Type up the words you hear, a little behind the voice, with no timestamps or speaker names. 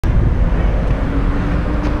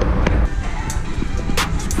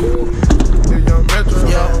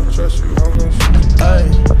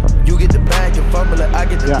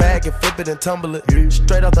I can flip it and tumble it.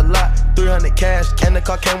 Straight off the lot, 300 cash, and the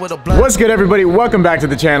car came with a blunt. What's good, everybody? Welcome back to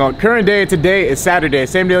the channel. Current day today is Saturday,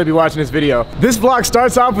 same day I'll be watching this video. This vlog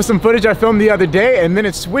starts off with some footage I filmed the other day, and then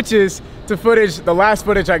it switches to footage, the last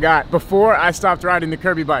footage I got before I stopped riding the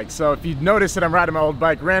Kirby bike. So if you notice that I'm riding my old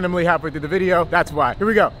bike randomly halfway through the video, that's why. Here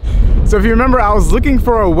we go. So if you remember, I was looking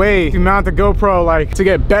for a way to mount the GoPro, like to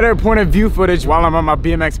get better point of view footage while I'm on my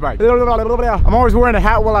BMX bike. I'm always wearing a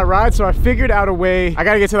hat while I ride, so I figured out a way. I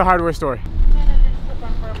gotta get to the hardware store.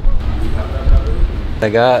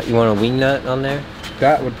 You want a wing nut on there?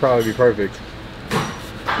 That would probably be perfect.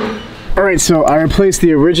 All right, so I replaced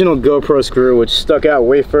the original GoPro screw, which stuck out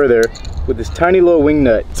way further, with this tiny little wing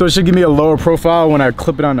nut. So it should give me a lower profile when I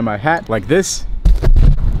clip it onto my hat, like this.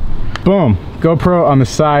 Boom, GoPro on the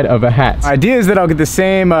side of a hat. Idea is that I'll get the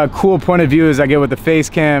same cool point of view as I get with the face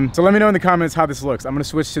cam. So let me know in the comments how this looks. I'm gonna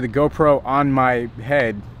switch to the GoPro on my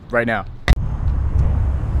head right now.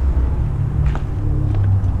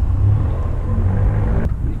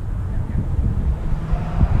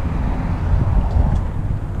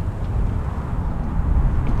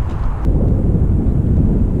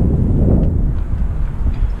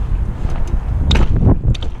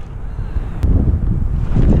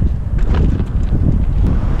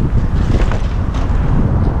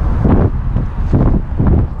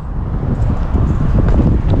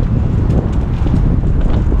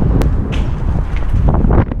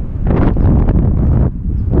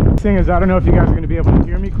 Thing is, I don't know if you guys are going to be able to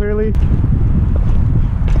hear me clearly.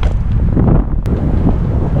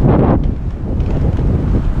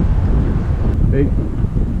 Hey.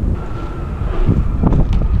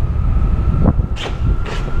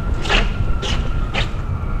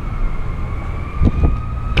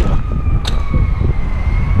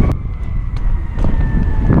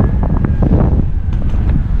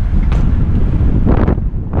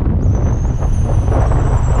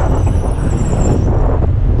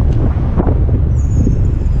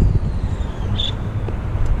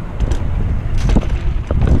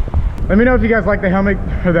 Let me know if you guys like the helmet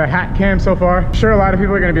or the hat cam so far. I'm sure a lot of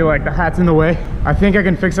people are gonna be like, the hat's in the way. I think I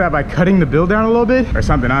can fix that by cutting the bill down a little bit or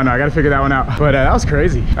something. I don't know, I gotta figure that one out. But that was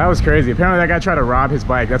crazy. That was crazy. Apparently that guy tried to rob his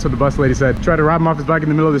bike. That's what the bus lady said. Tried to rob him off his bike in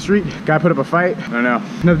the middle of the street. Guy put up a fight. I don't know.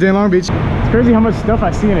 Another day in Long Beach. It's crazy how much stuff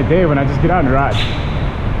I see in a day when I just get out and ride.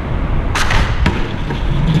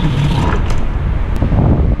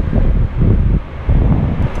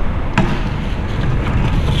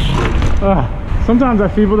 Sometimes I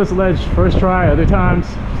feeble this ledge first try, other times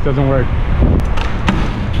it just doesn't work.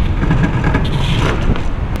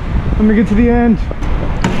 Let me get to the end.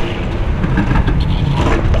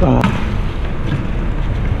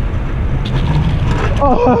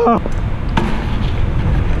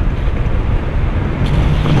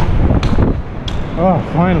 Oh,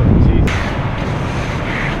 finally, jeez.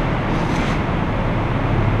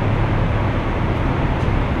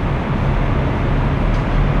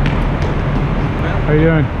 How you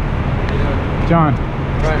doing? John.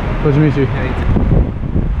 Right. Pleasure to meet you.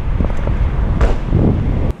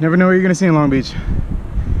 Never know what you're gonna see in Long Beach.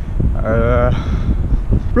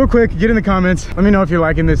 Real quick, get in the comments. Let me know if you're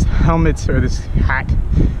liking this helmet or this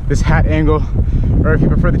hat angle, or if you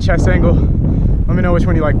prefer the chest angle. Let me know which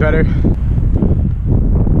one you like better.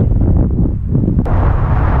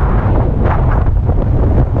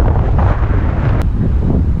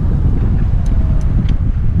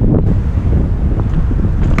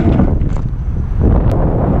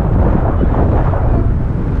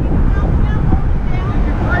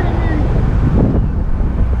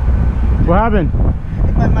 What happened?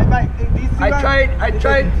 My bike. I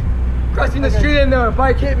tried crossing the street and the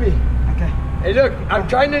bike hit me. Okay. Hey, look, I'm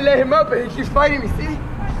trying to let him up, but he keeps fighting me. See?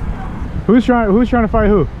 Who's trying to fight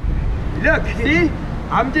who? Look, see?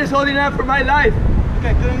 I'm just holding out for my life.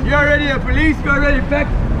 Okay, good. You're already the police. You're already back.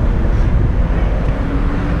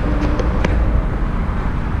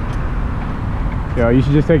 Yo, you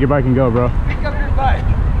should just take your bike and go, bro. Pick up your bike.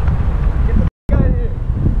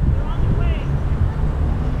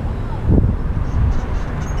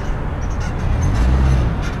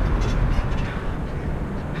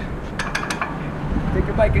 Take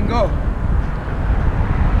your bike and go.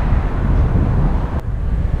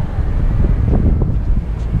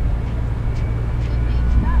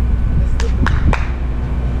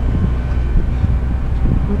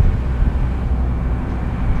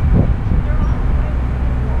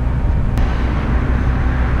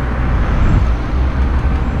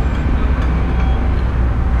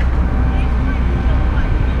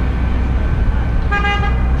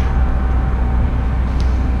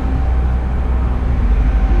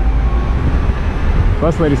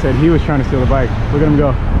 Bus lady said he was trying to steal the bike. Look at him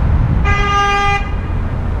go.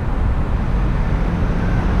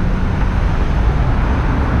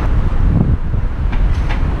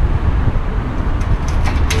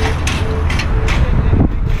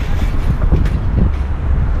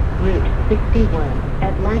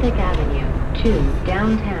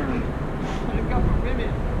 downtown.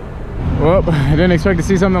 Well, I didn't expect to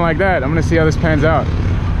see something like that. I'm gonna see how this pans out.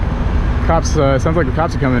 Cops, sounds like the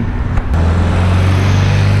cops are coming.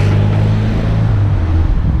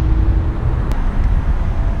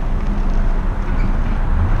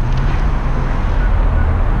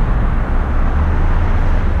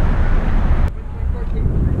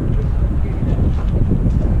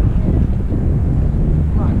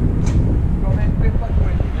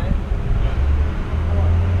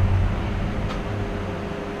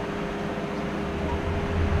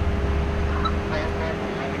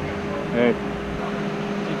 Hey.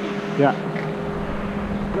 Yeah.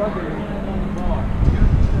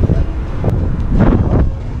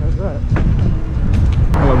 How's that?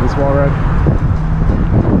 I love this wall ride.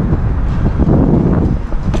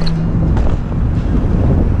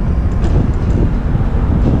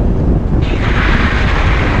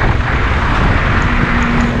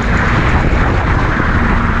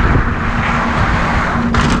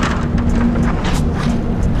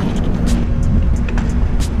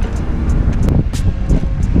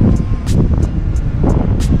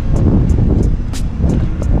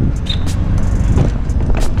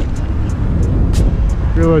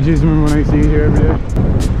 Oh geez, remember when I used to eat here every day?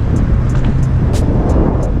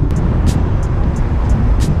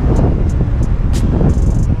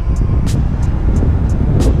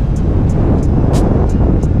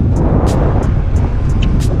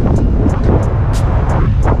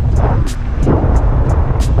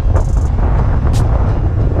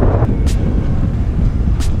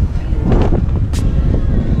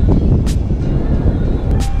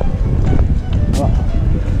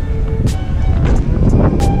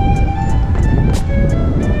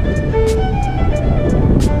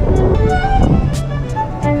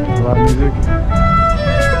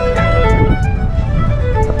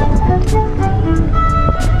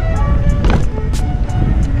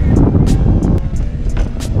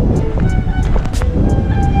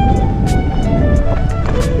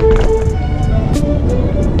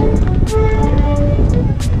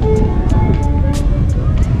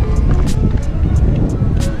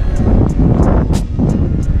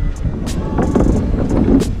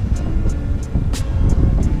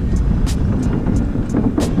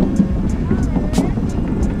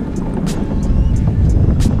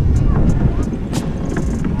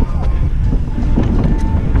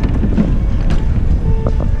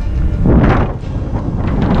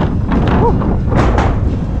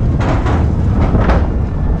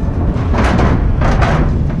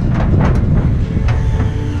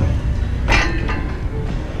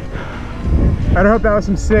 I hope that was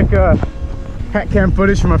some sick hat cam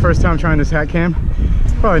footage for my first time trying this hat cam.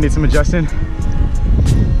 Probably need some adjusting.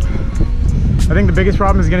 I think the biggest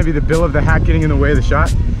problem is going to be the bill of the hat getting in the way of the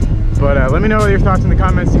shot. But let me know your thoughts in the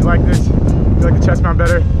comments. Do you like this? Do you like the chest mount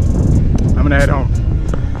better? I'm gonna head home.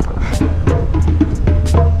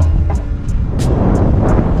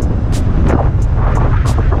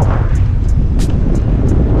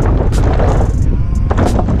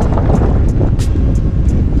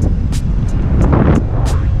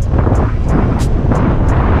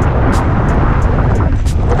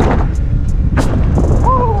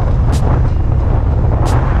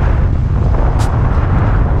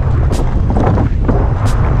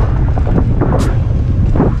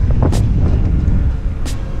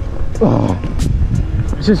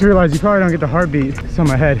 I just realized you probably don't get the heartbeat. It's on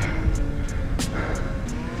my head.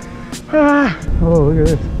 Ah. Oh, look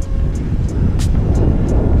at this.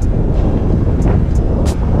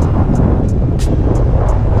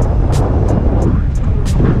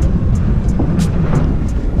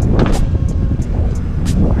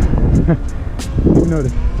 Didn't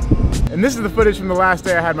notice. And this is the footage from the last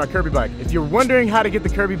day I had my Kirby bike. If you're wondering how to get the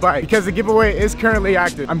Kirby bike, because the giveaway is currently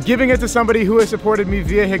active, I'm giving it to somebody who has supported me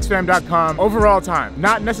via hicksfam.com overall time.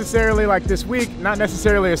 Not necessarily like this week, not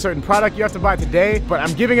necessarily a certain product you have to buy today, but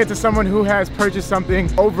I'm giving it to someone who has purchased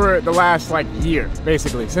something over the last like year,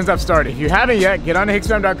 basically, since I've started. If you haven't yet, get on to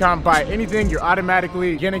hicksfam.com, buy anything, you're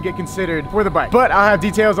automatically gonna get considered for the bike. But I'll have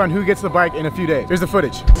details on who gets the bike in a few days. Here's the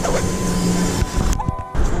footage.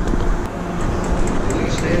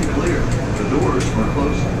 Stand clear. The doors are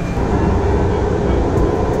closing.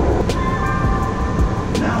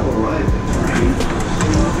 Now arriving.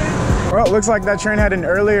 Well, it looks like that train had an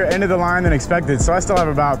earlier end of the line than expected, so I still have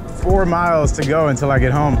about 4 miles to go until I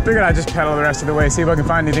get home. Figured I'd just pedal the rest of the way, see if I can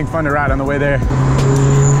find anything fun to ride on the way there.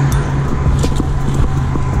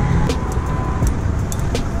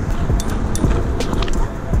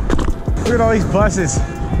 Look at all these buses.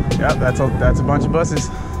 Yep, that's a bunch of buses.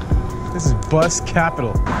 This is bus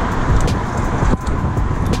capital.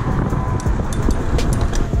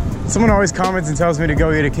 Someone always comments and tells me to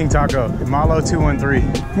go eat at King Taco, Malo 213.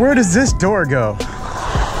 Where does this door go?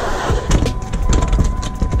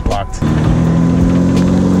 Locked.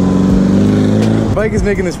 The bike is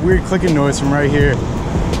making this weird clicking noise from right here.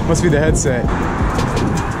 Must be the headset.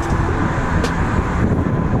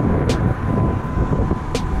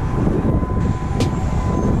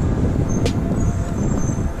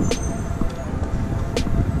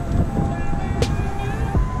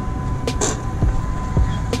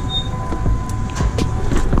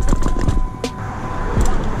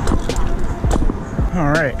 All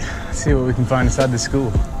right, let's see what we can find inside the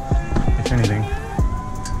school, if anything.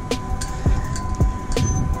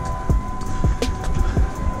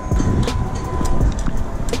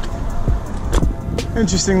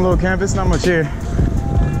 Interesting little campus, not much here.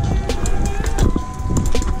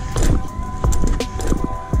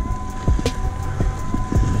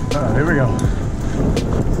 Oh, here we go.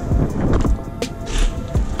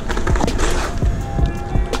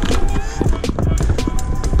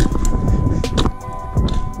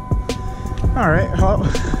 All right, well,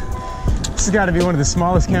 this has got to be one of the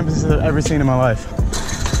smallest campuses I've ever seen in my life.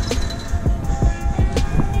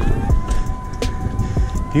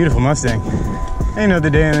 Beautiful Mustang. Ain't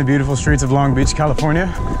another day in the beautiful streets of Long Beach, California.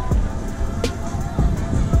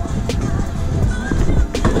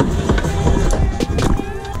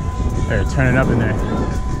 They're turning up in there.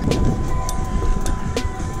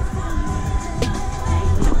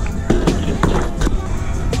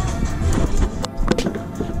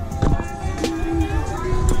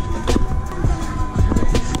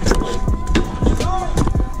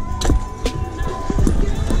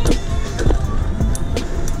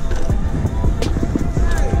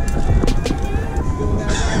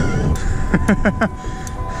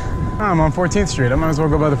 I'm on 14th Street. I might as well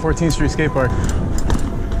go by the 14th Street skate park.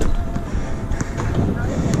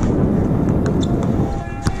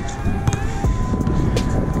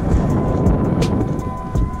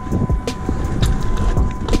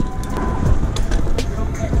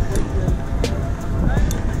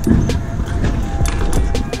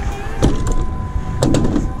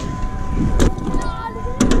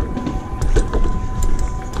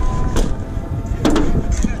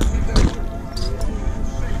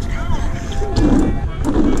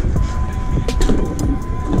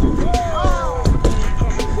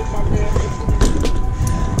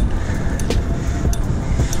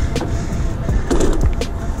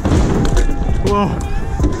 Whoa.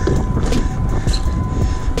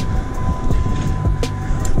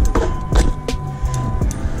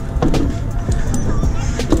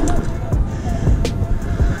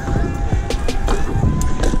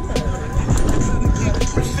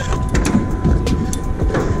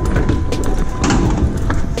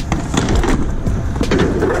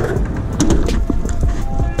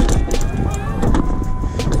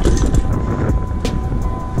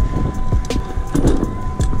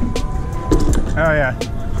 Oh yeah.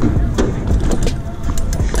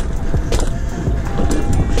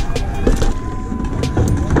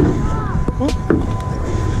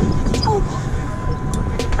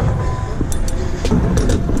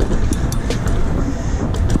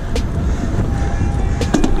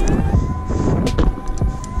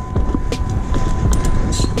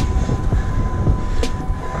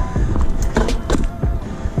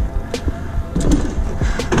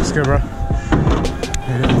 Let's go, bro.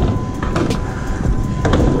 Here it is.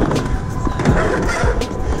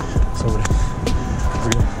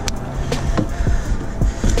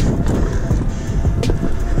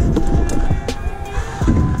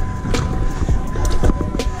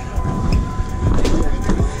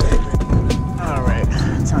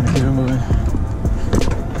 Time to keep it moving.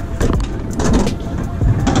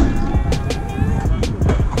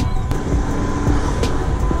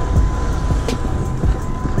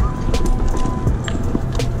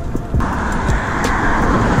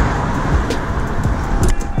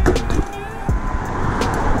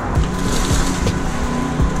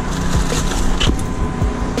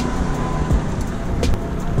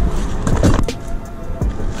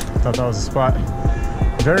 Thought that was a spot.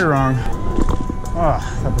 Very wrong. Oh,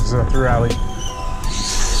 that was a through alley.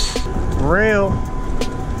 Rail.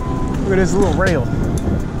 Look at this little rail.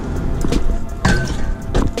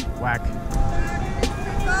 Whack.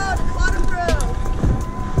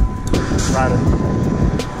 Rider.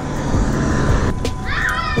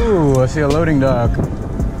 Ooh, I see a loading dock.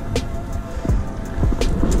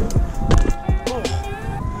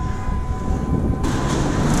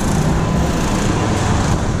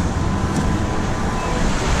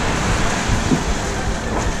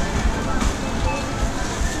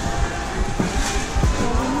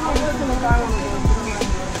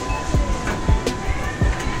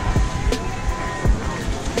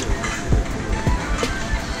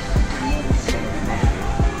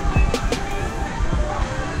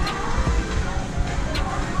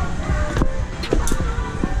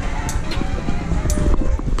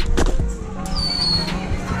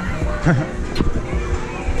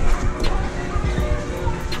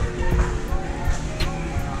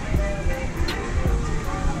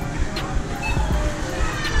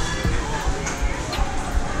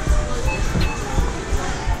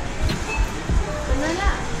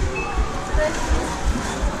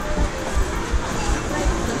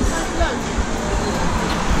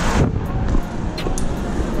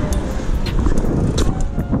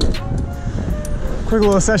 Quick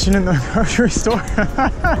little session in the grocery store.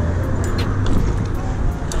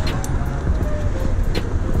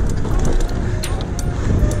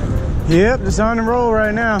 Yep, just on the roll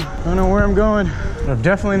right now. I don't know where I'm going. I've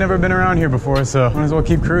definitely never been around here before, so might as well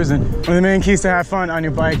keep cruising. One of the main keys to have fun on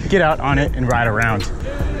your bike, get out on it and ride around.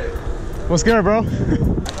 What's good, bro?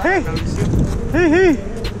 Hey! Hey, hey!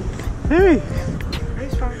 Hey!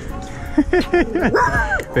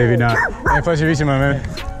 Baby, not. Hey, pleasure meeting you, my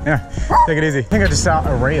man. Yeah, take it easy. I think I just saw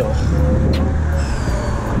a rail.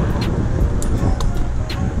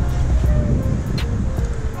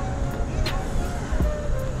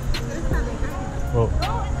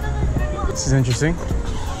 Whoa. This is interesting.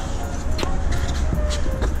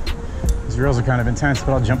 These rails are kind of intense,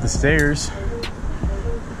 but I'll jump the stairs.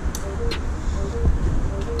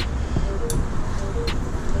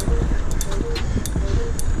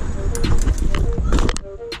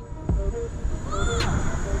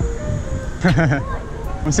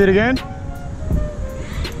 Want to see it again?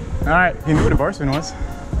 All right, you knew what a bar spin was.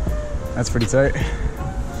 That's pretty tight.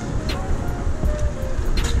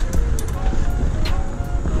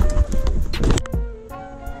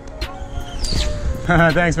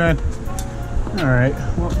 Thanks, man. All right,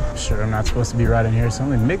 well, sure, I'm not supposed to be riding here, so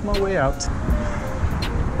I'm gonna make my way out.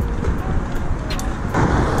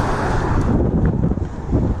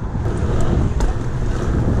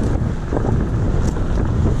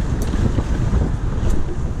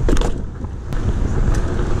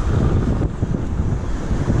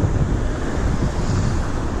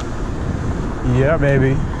 Yeah,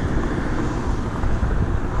 baby.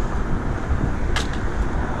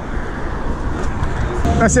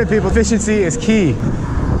 That's it, people. Efficiency is key.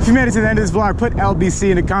 If you made it to the end of this vlog, put LBC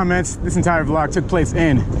in the comments. This entire vlog took place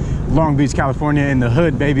in Long Beach, California, in the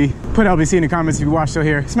hood, baby. Put LBC in the comments if you watched till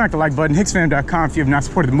here. Smack the like button. HicksFam.com if you have not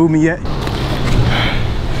supported the movement yet.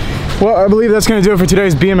 Well, I believe that's gonna do it for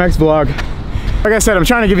today's BMX vlog. Like I said, I'm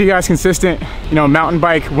trying to give you guys consistent, mountain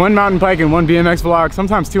bike, one mountain bike and one BMX vlog,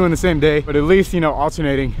 sometimes two in the same day, but at least,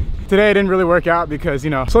 alternating. Today it didn't really work out because, so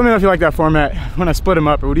let me know if you like that format when I split them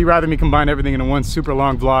up, or would you rather me combine everything into one super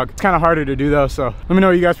long vlog? It's kind of harder to do though, so let me know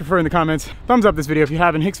what you guys prefer in the comments. Thumbs up this video if you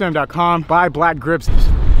haven't, HicksFam.com, buy black grips.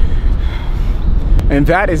 And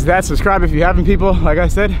that is that. Subscribe if you haven't, people. Like I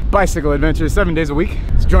said, bicycle adventures 7 days a week.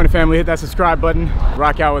 So join the family, hit that subscribe button,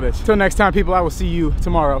 rock out with us. Till next time, people, I will see you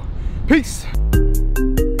tomorrow. Peace.